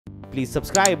Please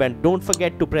subscribe and don't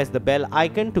forget to press the bell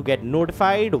icon to get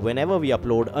notified whenever we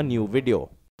upload a new video.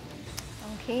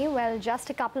 Okay, well, just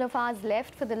a couple of hours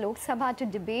left for the Lok Sabha to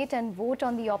debate and vote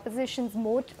on the opposition's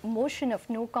motion of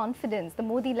no confidence. The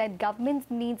Modi-led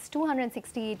government needs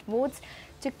 268 votes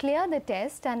to clear the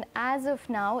test, and as of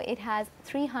now, it has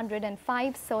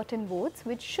 305 certain votes,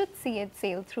 which should see it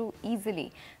sail through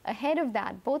easily. Ahead of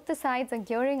that, both the sides are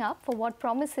gearing up for what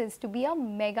promises to be a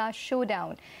mega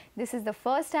showdown. This is the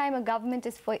first time a government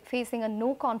is facing a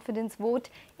no-confidence vote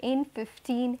in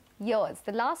 15 years.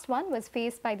 The last one was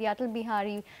faced by the Atal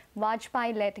Bihari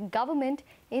Vajpayee-led government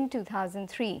in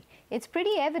 2003. It's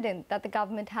pretty evident that the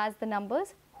government has the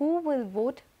numbers. Who will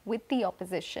vote with the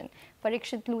opposition?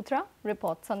 Parikshit Luthra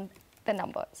reports on the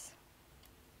numbers.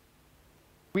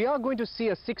 We are going to see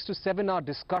a 6 to 7 hour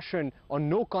discussion on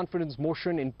no confidence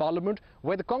motion in Parliament,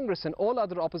 where the Congress and all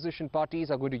other opposition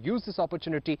parties are going to use this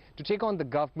opportunity to take on the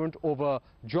government over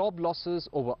job losses,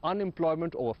 over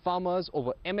unemployment, over farmers,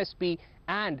 over MSP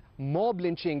and mob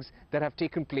lynchings that have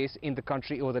taken place in the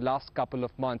country over the last couple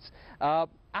of months.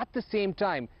 At the same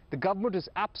time, the government is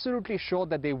absolutely sure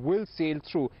that they will sail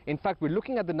through. In fact, we're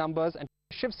looking at the numbers, and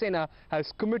Shiv Sena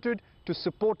has committed to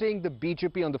supporting the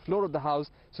BJP on the floor of the House.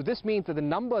 So this means that the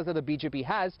numbers that the BJP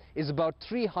has is about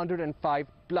 305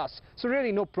 plus. So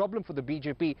really no problem for the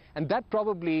BJP, and that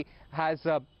probably has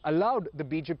allowed the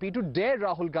BJP to dare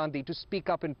Rahul Gandhi to speak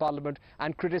up in Parliament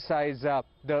and criticize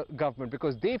the government,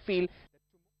 because they feel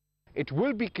it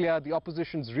will be clear, the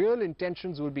opposition's real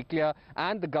intentions will be clear,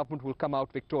 and the government will come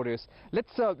out victorious.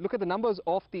 Let's look at the numbers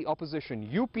of the opposition.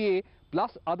 UPA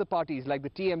plus other parties like the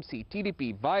TMC,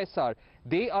 TDP, YSR,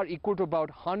 they are equal to about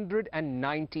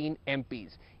 119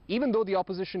 MPs. Even though the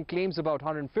opposition claims about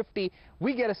 150,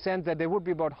 we get a sense that there would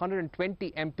be about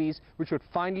 120 MPs which would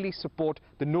finally support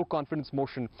the no confidence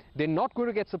motion. They're not going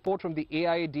to get support from the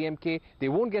AIA-DMK, they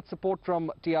won't get support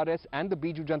from TRS and the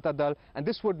Biju Janata Dal, and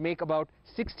this would make about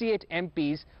 68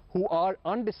 MPs who are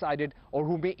undecided or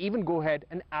who may even go ahead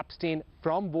and abstain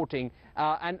from voting.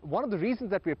 And one of the reasons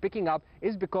that we're picking up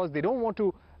is because they don't want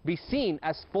to be seen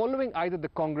as following either the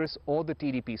Congress or the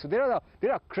TDP. So there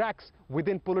are cracks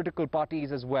within political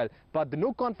parties as well. But the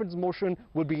no confidence motion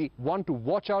will be one to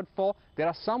watch out for. There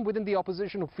are some within the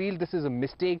opposition who feel this is a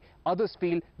mistake. Others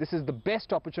feel this is the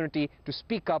best opportunity to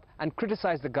speak up and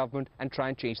criticize the government and try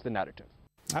and change the narrative.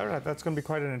 All right, that's going to be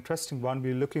quite an interesting one.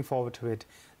 We're looking forward to it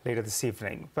later this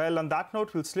evening. Well, on that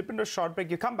note, we'll slip into a short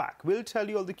break. You come back, we'll tell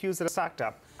you all the cues that are stacked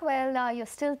up. Well, you're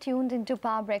still tuned into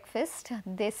Power Breakfast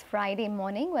this Friday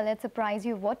morning. Well, let's surprise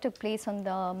you what took place on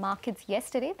the markets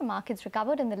yesterday. The markets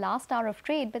recovered in the last hour of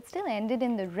trade, but still ended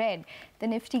in the red. The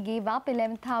Nifty gave up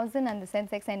 11,000 and the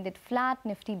Sensex ended flat.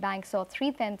 Nifty Bank saw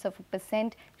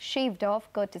 0.3% shaved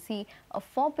off, courtesy a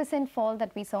 4% fall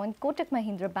that we saw in Kotak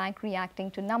Mahindra Bank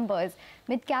reacting to numbers.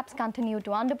 Mid-caps continue to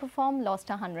underperform, lost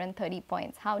 130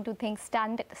 points. How do things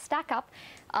stack up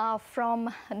from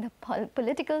the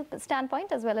political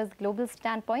standpoint as well as global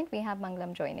standpoint? We have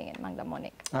Mangalam joining in. Mangalam,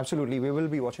 morning. Absolutely. We will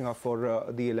be watching out for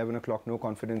the 11 o'clock no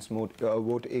confidence vote,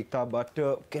 Ekta,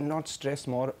 but cannot stress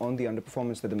more on the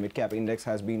underperformance that the mid-cap index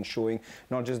has been showing,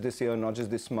 not just this year, not just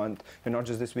this month, and not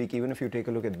just this week. Even if you take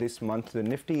a look at this month, the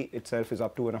Nifty itself is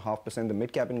up 2.5%, the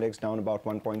mid-cap index down about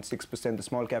 1.6%, the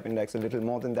small-cap index a little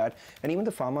more than that, and even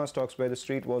the pharma stocks, where the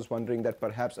street was wondering that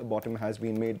perhaps a bottom has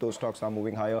been made, those stocks are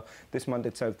moving higher. This month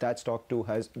itself,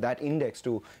 that index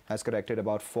too has corrected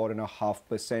about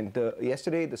 4.5%.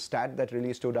 Yesterday, the stat that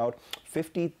really stood out,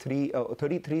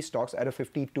 33 stocks at a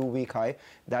 52-week high.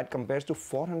 That compares to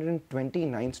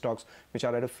 429 stocks which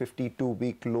are at a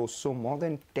 52-week low. So more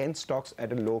than 10 stocks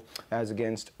at a low, as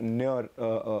against near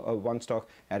one stock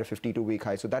at a 52-week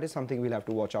high. So that is something we'll have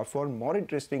to watch out for. More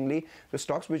interestingly, the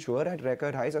stocks which were at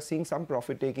record highs are seeing some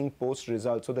profit-taking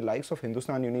post-results. So the likes of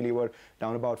Hindustan Unilever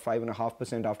down about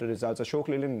 5.5% after results. Ashok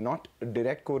Leyland, not a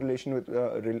direct correlation with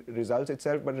results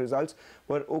itself, but results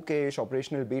were okay-ish.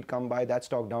 Operational beat come by. That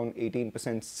stock down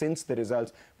 18% since the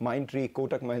results. Mindtree,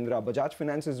 Kotak Mahindra, Bajaj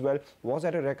Finance as well was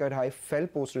at a record high, fell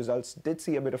post-results, did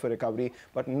see a bit of a recovery,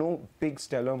 but no big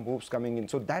stellar moves coming in.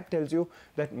 So that tells you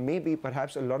that maybe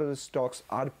perhaps a lot of the stocks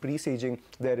are presaging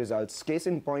their results. Case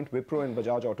in point, Wipro and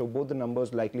Bajaj Auto, both the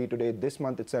numbers likely today. This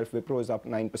month itself, Wipro is up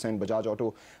 9%, Bajaj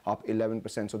Auto up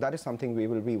 11%. So that is something we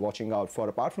will be watching out for.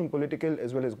 Apart from political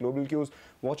as well as global cues,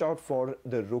 watch out for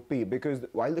the rupee, because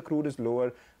while the crude is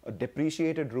lower, a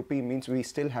depreciated rupee means we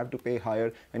still have to pay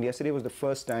higher, and yesterday was the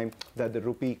first time that the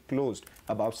rupee closed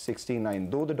above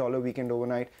 69. Though the dollar weakened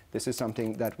overnight, this is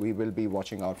something that we will be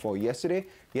watching out for. Yesterday,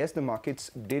 yes, the markets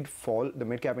did fall. The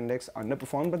mid-cap index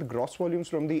underperformed, but the gross volumes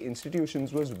from the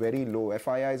institutions was very low.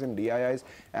 FIIs and DIIs,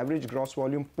 average gross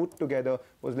volume put together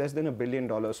was less than $1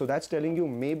 billion. So that's telling you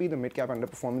maybe the mid-cap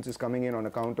underperformance is coming in on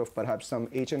account of perhaps some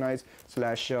HNIs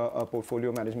 /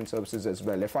 portfolio management services as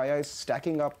well. FIIs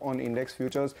stacking up on index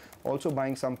futures, also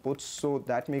buying some puts, so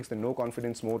that makes the no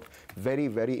confidence mode very,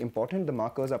 very important. The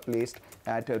markers are placed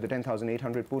at the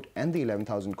 10,800 put and the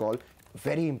 11,000 call.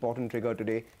 Very important trigger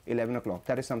today, 11 o'clock.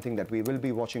 That is something that we will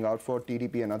be watching out for.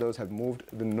 TDP and others have moved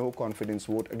the no confidence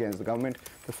vote against the government,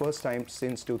 the first time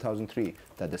since 2003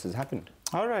 that this has happened.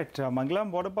 All right,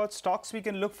 Mangalam, what about stocks we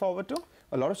can look forward to?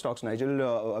 A lot of stocks,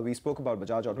 Nigel. We spoke about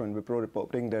Bajaj Auto and Wipro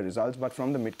reporting their results, but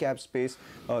from the mid-cap space,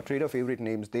 trader favorite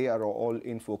names, they are all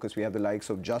in focus. We have the likes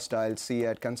of Just Dial,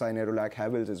 CEAT, Kansai Nerolac,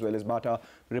 Havells, as well as Bata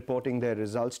reporting their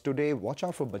results today. Watch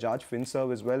out for Bajaj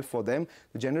Finserv as well. For them,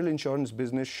 the general insurance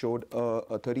business showed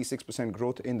a 36%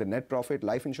 growth in the net profit.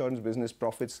 Life insurance business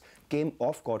profits came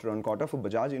off quarter on quarter. For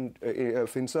Bajaj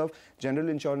Finserv, general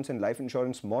insurance and life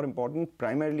insurance more important,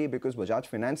 primarily because Bajaj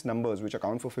Finance numbers, which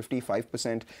account for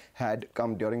 55%, had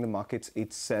come during the markets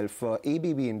itself.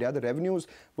 ABB India, the revenues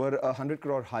were 100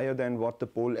 crore higher than what the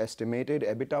poll estimated.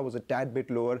 EBITDA was a tad bit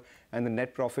lower, and the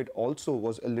net profit also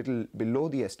was a little below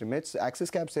the estimates. Axis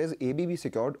Cap says ABB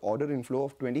secured order inflow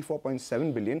of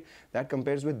 24.7 billion. That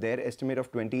compares with their estimate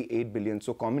of 28 billion.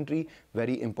 So commentary,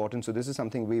 very important. So this is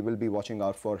something we will be watching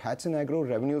out for. Hatsun Agro,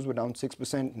 revenues were down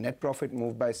 6%. Net profit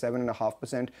moved by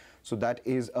 7.5%. So that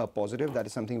is a positive. That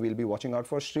is something we'll be watching out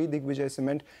for. Sri Digvijay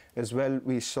Cement as well.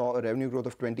 We saw a revenue growth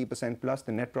of 20% plus.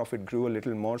 The net profit grew a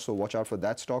little more. So watch out for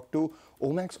that stock too.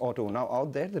 Omax Auto. Now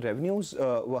out there, the revenues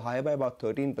were higher by about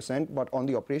 13%. But on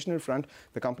the operational front,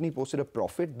 the company posted a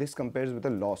profit. This compares with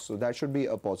a loss. So that should be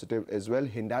a positive as well.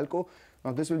 Hindalco.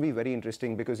 Now, this will be very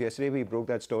interesting because yesterday we broke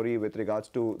that story with regards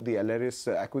to the Aleris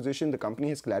acquisition. The company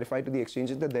has clarified to the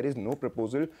exchanges that there is no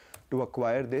proposal to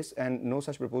acquire this and no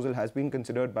such proposal has been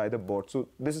considered by the board. So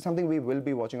this is something we will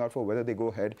be watching out for, whether they go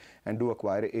ahead and do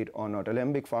acquire it or not.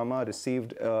 Alembic Pharma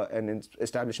received an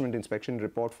establishment inspection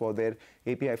report for their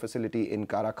API facility in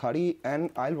Karakhadi,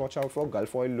 and I'll watch out for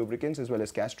Gulf Oil Lubricants as well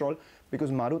as Castrol because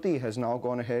Maruti has now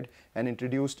gone ahead and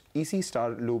introduced EC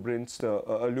Star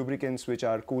lubricants, which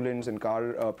are coolants and car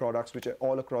products, which are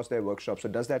all across their workshops. So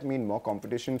does that mean more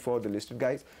competition for the listed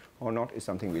guys or not is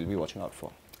something we'll be watching out for.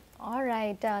 All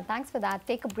right, thanks for that.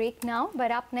 Take a break now.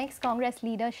 But up next, Congress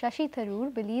leader Shashi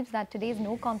Tharoor believes that today's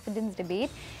no confidence debate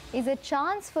is a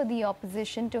chance for the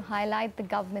opposition to highlight the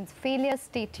government's failures.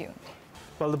 Stay tuned.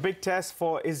 Well, the big test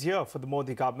is here for the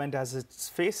Modi government as it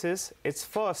faces its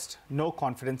first no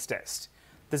confidence test.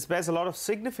 This bears a lot of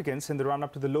significance in the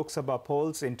run-up to the Lok Sabha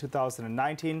polls in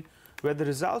 2019, where the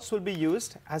results will be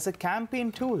used as a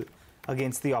campaign tool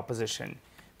against the opposition.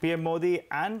 PM Modi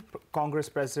and Congress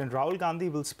President Rahul Gandhi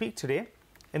will speak today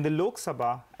in the Lok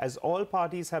Sabha as all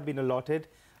parties have been allotted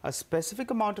a specific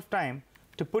amount of time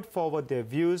to put forward their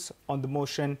views on the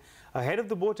motion ahead of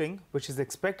the voting, which is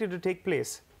expected to take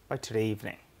place by today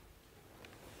evening.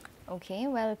 Okay,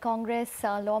 well, Congress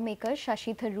lawmaker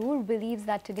Shashi Tharoor believes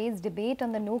that today's debate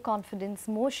on the no confidence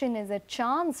motion is a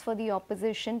chance for the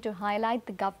opposition to highlight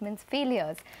the government's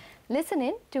failures. Listen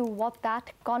in to what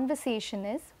that conversation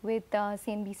is with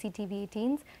CNBC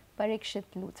TV18's Parikshit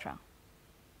Luthra.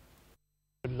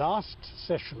 Last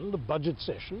session, the budget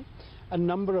session, a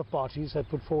number of parties had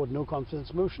put forward no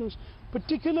confidence motions,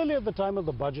 particularly at the time of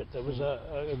the budget. There was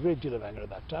a great deal of anger at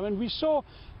that time, and we saw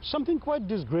something quite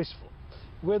disgraceful,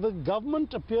 where the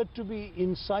government appeared to be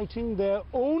inciting their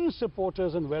own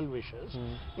supporters and well-wishers,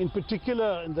 in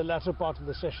particular in the latter part of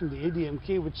the session, the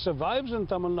ADMK, which survives in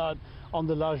Tamil Nadu on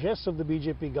the largesse of the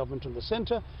BJP government in the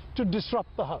centre, to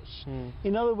disrupt the House.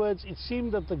 In other words, it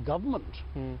seemed that the government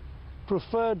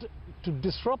preferred to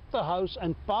disrupt the House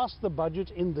and pass the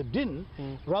budget in the din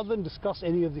rather than discuss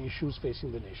any of the issues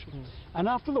facing the nation. And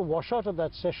after the washout of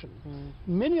that session,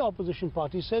 many opposition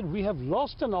parties said we have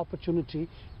lost an opportunity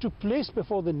to place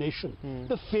before the nation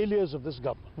the failures of this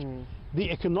government. The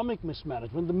economic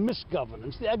mismanagement, the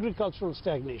misgovernance, the agricultural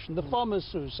stagnation, the farmers'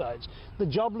 suicides, the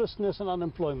joblessness and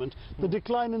unemployment, the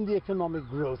decline in the economic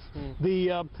growth,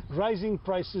 the rising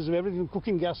prices of everything from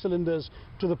cooking gas cylinders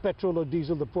to the petrol or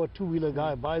diesel the poor two-wheeler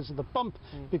guy buys at the pump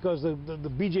because the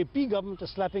BJP government is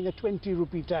slapping a 20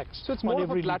 rupee tax. So it's more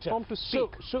of a platform to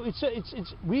speak. So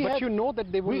but you know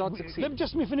that they will not succeed.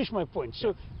 Let me finish my point.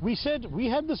 So we said we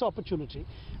had this opportunity,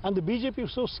 and the BJP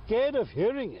was so scared of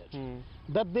hearing it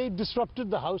that they disrupted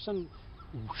the House, and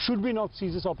should we not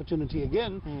seize this opportunity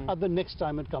again at the next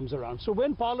time it comes around? So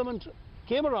when Parliament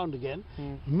came around again,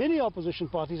 many opposition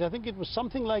parties, I think it was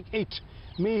something like 8,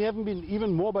 may have been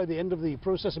even more by the end of the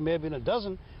process, it may have been a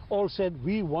dozen, all said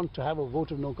we want to have a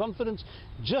vote of no confidence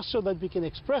just so that we can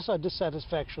express our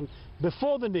dissatisfaction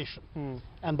before the nation.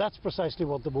 And that's precisely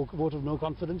what the vote of no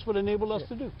confidence will enable us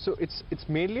to do. So it's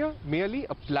merely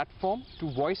a platform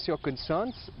to voice your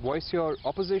concerns, voice your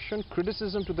opposition,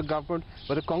 criticism to the government,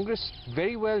 but the Congress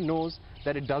very well knows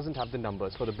that it doesn't have the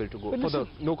numbers for the bill to go, for the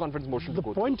no confidence motion to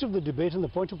go. The point of the debate and the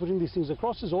point of putting these things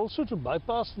across is also to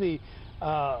bypass the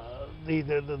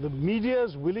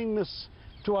media's willingness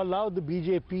to allow the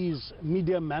BJP's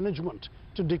media management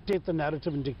to dictate the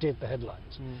narrative and dictate the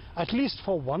headlines. At least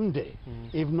for one day,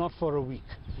 if not for a week,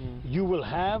 you will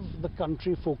have the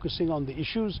country focusing on the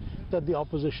issues that the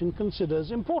opposition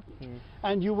considers important.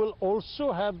 And you will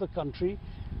also have the country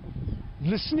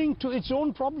listening to its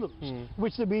own problems,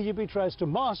 which the BJP tries to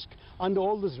mask under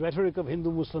all this rhetoric of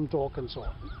Hindu-Muslim talk and so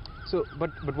on. So,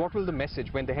 but what will the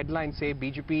message when the headlines say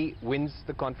BJP wins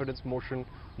the confidence motion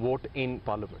vote in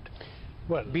Parliament?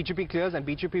 Well, BJP clears and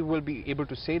BJP will be able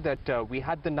to say that we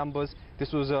had the numbers.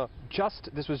 This was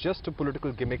just a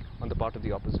political gimmick on the part of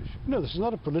the opposition. No, this is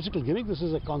not a political gimmick. This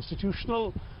is a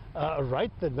constitutional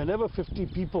right that whenever 50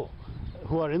 people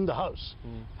who are in the House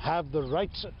have the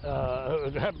right,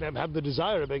 have the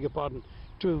desire, I beg your pardon,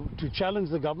 to challenge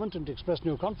the government and to express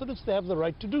no confidence, they have the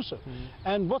right to do so.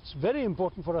 And what's very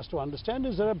important for us to understand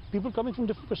is there are people coming from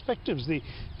different perspectives. The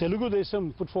Telugu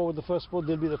Desam put forward the first vote,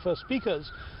 they'll be the first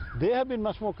speakers. They have been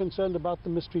much more concerned about the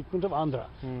mistreatment of Andhra.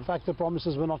 In fact, the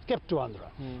promises were not kept to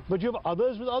Andhra. But you have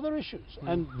others with other issues,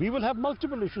 and we will have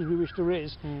multiple issues we wish to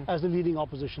raise as the leading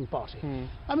opposition party.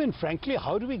 I mean, frankly,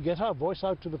 how do we get our voice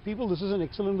out to the people? This is an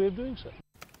excellent way of doing so.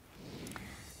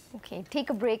 Okay, take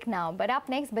a break now. But up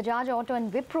next, Bajaj Auto and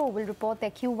Wipro will report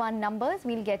their Q1 numbers.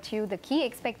 We'll get you the key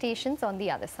expectations on the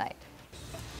other side.